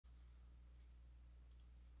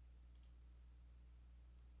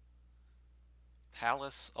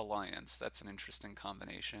Palace Alliance. That's an interesting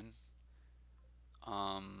combination.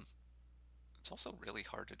 It's also really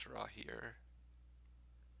hard to draw here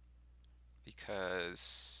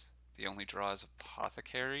because the only draw is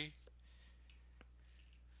Apothecary.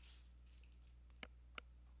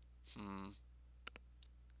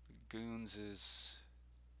 Goons is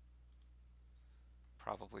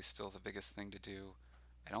probably still the biggest thing to do.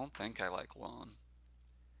 I don't think I like Loan.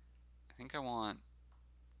 I think I want...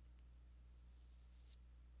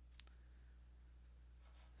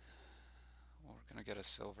 Well, we're gonna get a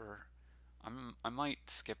silver. I might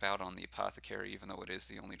skip out on the Apothecary even though it is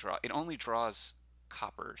the only draw. It only draws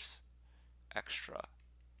coppers extra.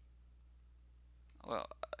 Well,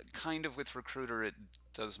 kind of with Recruiter it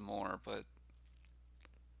does more, but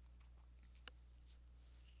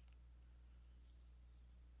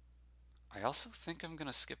I also think I'm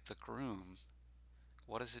gonna skip the Groom.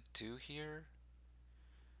 What does it do here?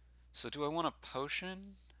 So do I want a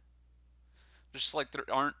potion? Just like there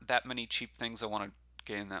aren't that many cheap things I want to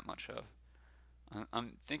gain that much of.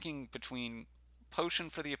 I'm thinking between potion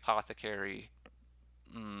for the Apothecary.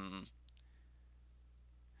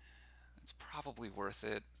 It's probably worth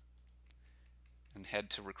it. And head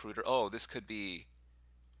to Recruiter. Oh, this could be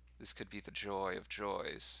the joy of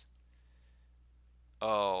joys.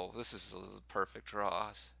 Oh, this is a perfect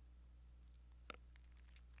draw.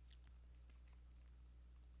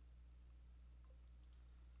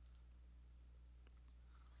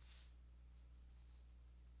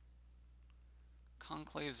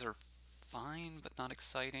 Conclaves are fine, but not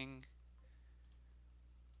exciting.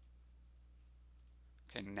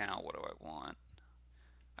 Okay, now what do I want?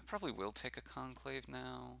 I probably will take a conclave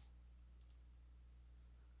now.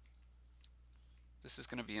 This is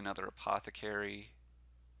going to be another Apothecary.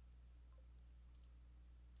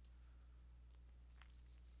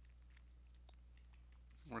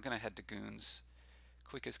 We're going to head to Goons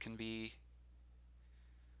quick as can be.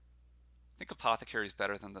 I think Apothecary is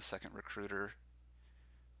better than the second Recruiter.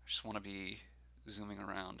 I just want to be zooming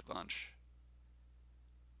around a bunch.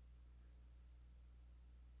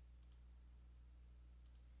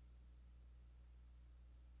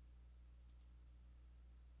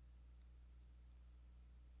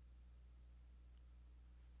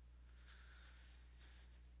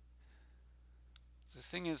 The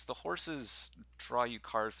thing is, the horses draw you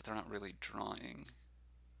cards, but they're not really drawing.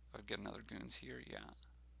 I'd get another Goons here, yeah.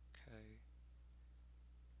 Okay.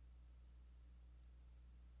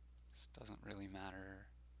 This doesn't really matter.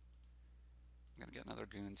 I'm gonna get another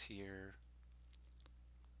Goons here.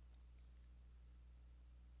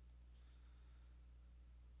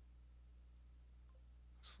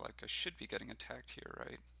 Looks like I should be getting attacked here,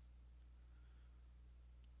 right?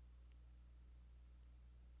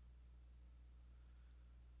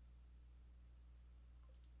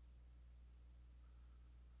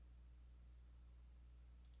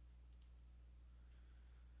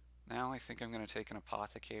 Now I think I'm going to take an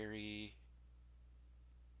Apothecary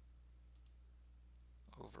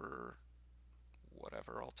over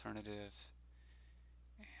whatever alternative.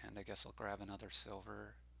 And I guess I'll grab another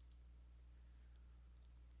silver.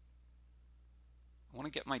 I want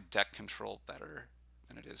to get my deck control better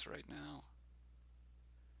than it is right now.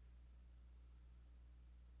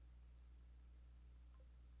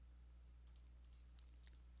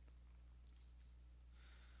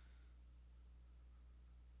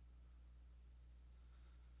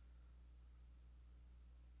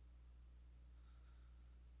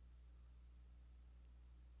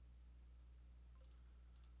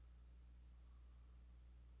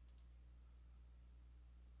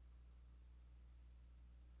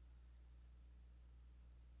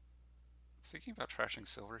 I was thinking about trashing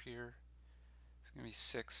silver here. It's going to be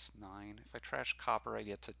 6, 9. If I trash copper, I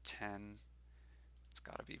get to 10. It's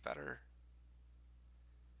got to be better.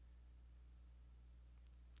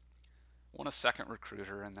 I want a second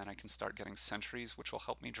Recruiter, and then I can start getting sentries, which will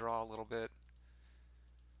help me draw a little bit.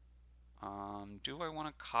 Do I want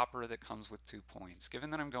a copper that comes with 2 points? Given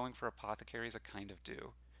that I'm going for Apothecaries, I kind of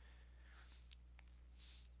do.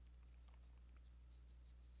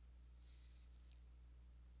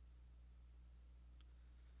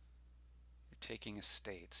 You're taking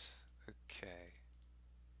estates. Okay.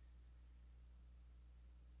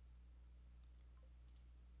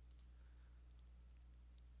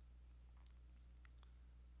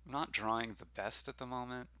 I'm not drawing the best at the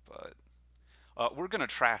moment, but we're going to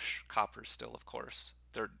trash coppers still, of course.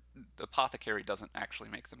 The Apothecary doesn't actually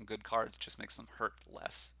make them good cards, it just makes them hurt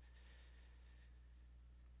less.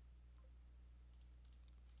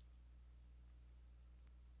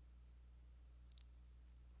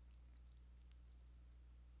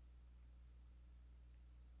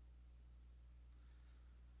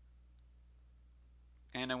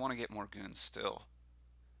 And I want to get more goons still.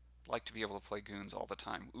 I'd like to be able to play goons all the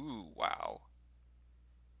time. Ooh, wow.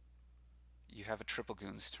 You have a triple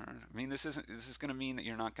goons turn. I mean, this is going to mean that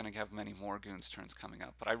you're not going to have many more goons turns coming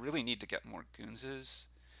up, but I really need to get more goonses.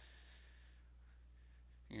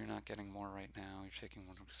 You're not getting more right now. You're taking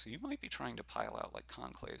one. So you might be trying to pile out like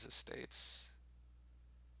Conclave's estates.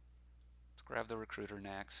 Let's grab the recruiter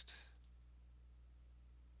next.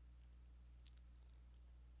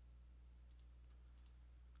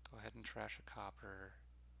 Go ahead and trash a copper.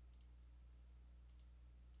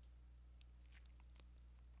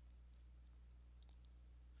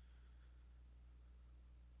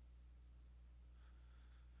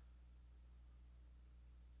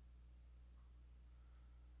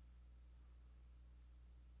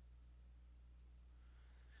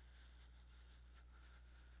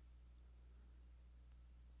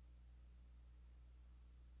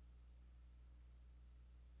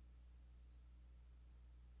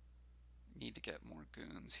 Need to get more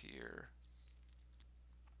goons here.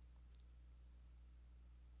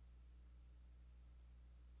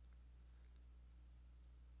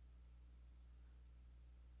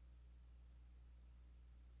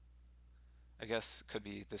 I guess it could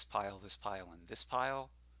be this pile, and this pile.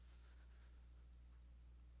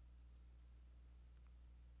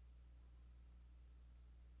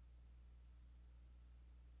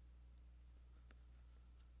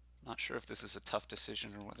 Not sure if this is a tough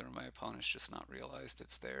decision or whether my opponent's just not realized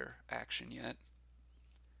it's their action yet.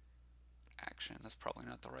 Action, that's probably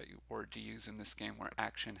not the right word to use in this game where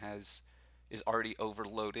action is already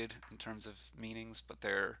overloaded in terms of meanings, but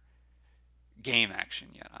their game action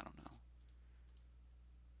yet, I don't know.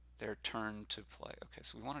 Their turn to play. Okay,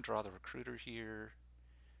 so we want to draw the recruiter here.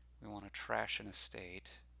 We want to trash an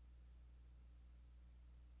estate.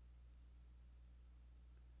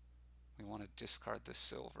 We want to discard the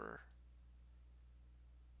silver.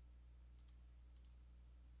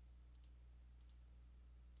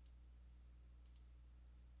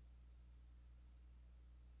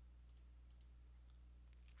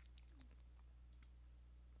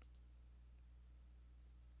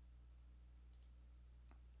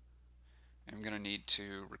 I'm going to need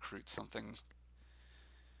to recruit something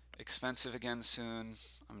expensive again soon.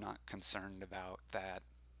 I'm not concerned about that.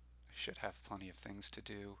 I should have plenty of things to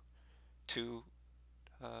do to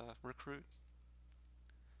recruit.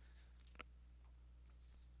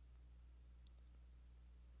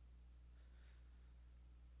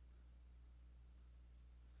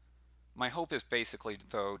 My hope is basically,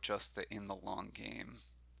 though, just that in the long game,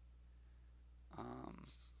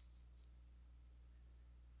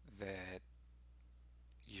 that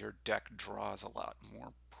your deck draws a lot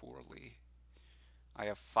more poorly. I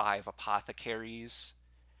have 5 apothecaries.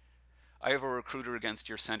 I have a recruiter against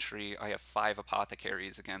your sentry. I have 5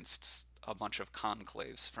 apothecaries against a bunch of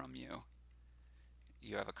conclaves from you.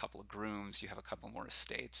 You have a couple of grooms. You have a couple more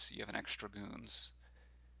estates. You have an extra goons.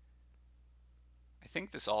 I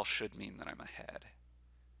think this all should mean that I'm ahead.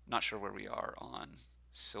 Not sure where we are on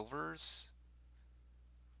silvers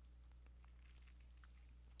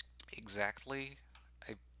exactly.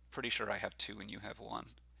 I'm pretty sure I have 2 and you have 1.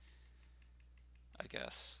 I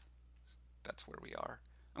guess that's where we are.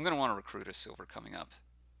 I'm going to want to recruit a silver coming up.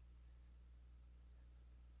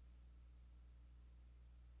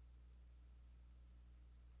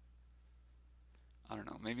 I don't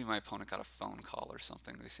know, maybe my opponent got a phone call or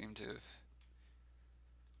something. They seem to have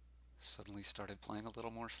suddenly started playing a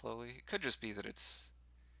little more slowly. It could just be that it's...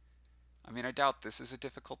 I mean, I doubt this is a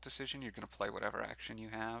difficult decision. You're going to play whatever action you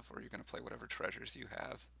have, or you're going to play whatever treasures you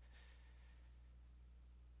have.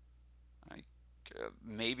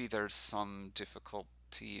 Maybe there's some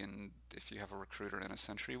difficulty in if you have a recruiter and a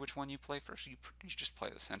sentry, which one you play first. You just play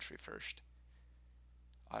the sentry first.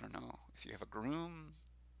 I don't know. If you have a groom,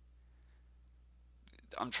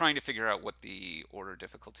 I'm trying to figure out what the order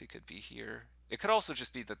difficulty could be here. It could also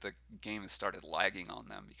just be that the game has started lagging on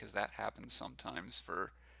them, because that happens sometimes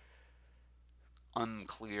for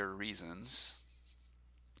unclear reasons.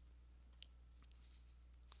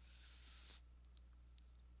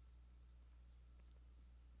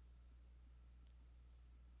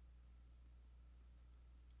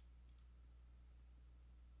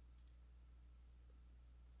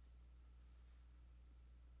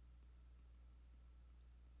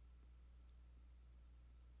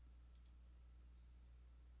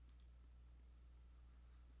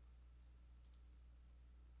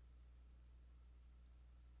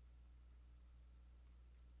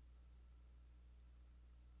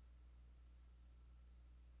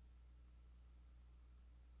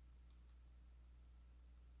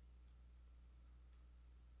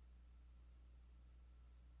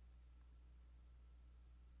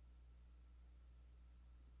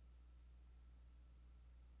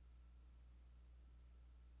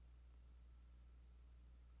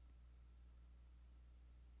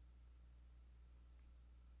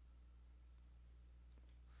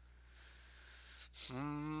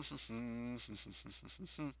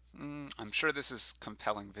 I'm sure this is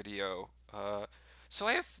compelling video. So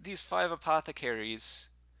I have these 5 apothecaries.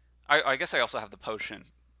 I guess I also have the potion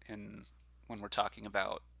in when we're talking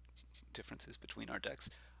about differences between our decks.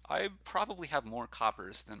 I probably have more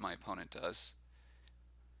coppers than my opponent does.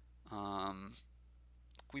 Um,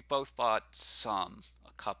 we both bought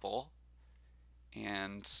a couple,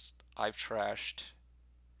 and I've trashed.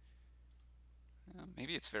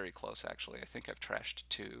 Maybe it's very close actually. I think I've trashed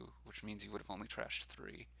 2, which means you would have only trashed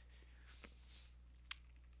 3.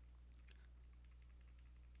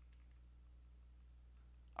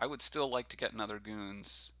 I would still like to get another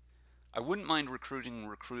Goons. I wouldn't mind recruiting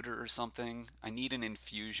Recruiter or something. I need an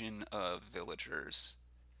infusion of villagers.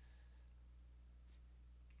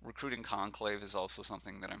 Recruiting Conclave is also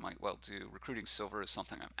something that I might well do. Recruiting Silver is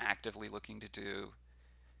something I'm actively looking to do.